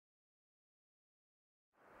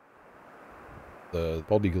The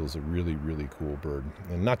bald eagle is a really, really cool bird,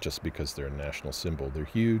 and not just because they're a national symbol. They're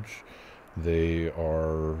huge. They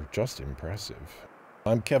are just impressive.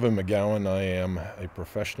 I'm Kevin McGowan. I am a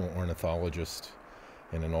professional ornithologist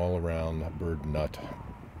and an all-around bird nut.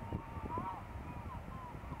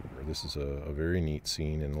 This is a very neat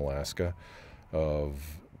scene in Alaska of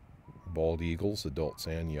bald eagles, adults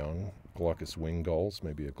and young, Glaucous-winged gulls,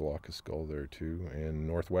 maybe a glaucous gull there too, and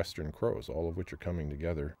Northwestern crows, all of which are coming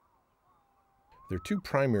together. There are two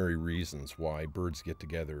primary reasons why birds get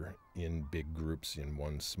together in big groups in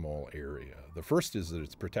one small area. The first is that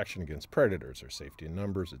it's protection against predators or safety in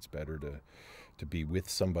numbers. It's better to be with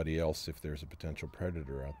somebody else if there's a potential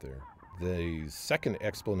predator out there. The second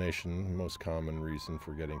explanation, most common reason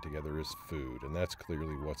for getting together, is food, and that's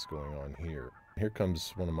clearly what's going on here. Here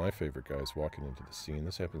comes one of my favorite guys walking into the scene.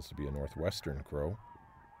 This happens to be a Northwestern crow.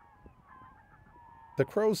 The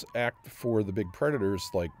crows act for the big predators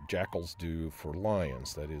like jackals do for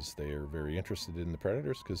lions. That is, they are very interested in the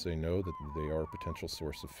predators because they know that they are a potential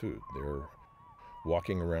source of food. They're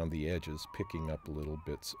walking around the edges, picking up little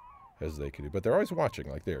bits as they could do. But they're always watching,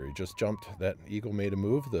 like there. He just jumped. That eagle made a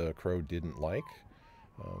move the crow didn't like.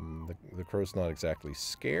 The crow's not exactly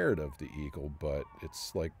scared of the eagle, but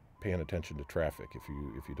it's like paying attention to traffic. If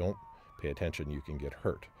you don't pay attention, you can get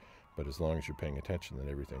hurt. But as long as you're paying attention, then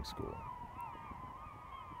everything's cool.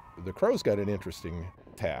 The crow's got an interesting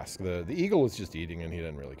task. The eagle is just eating and he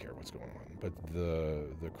doesn't really care what's going on. But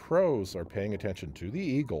the crows are paying attention to the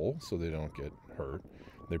eagle so they don't get hurt.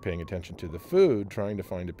 They're paying attention to the food, trying to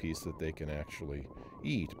find a piece that they can actually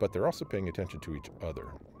eat. But they're also paying attention to each other.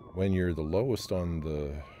 When you're the lowest on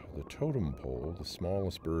the totem pole, the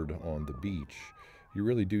smallest bird on the beach, you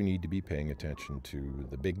really do need to be paying attention to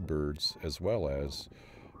the big birds as well as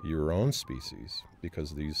your own species,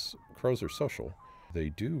 because these crows are social. They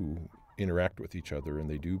do interact with each other and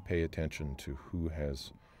they do pay attention to who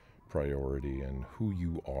has priority and who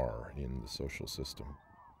you are in the social system.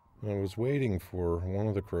 I was waiting for one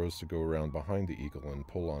of the crows to go around behind the eagle and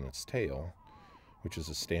pull on its tail, which is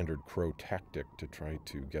a standard crow tactic to try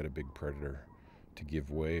to get a big predator to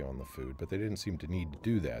give way on the food. But they didn't seem to need to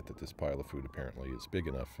do that this pile of food apparently is big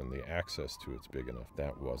enough and the access to it's big enough.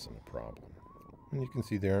 That wasn't a problem. And you can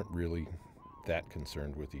see they aren't really that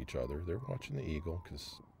concerned with each other. They're watching the eagle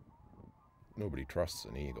because nobody trusts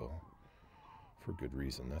an eagle. For good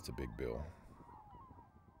reason. That's a big bill.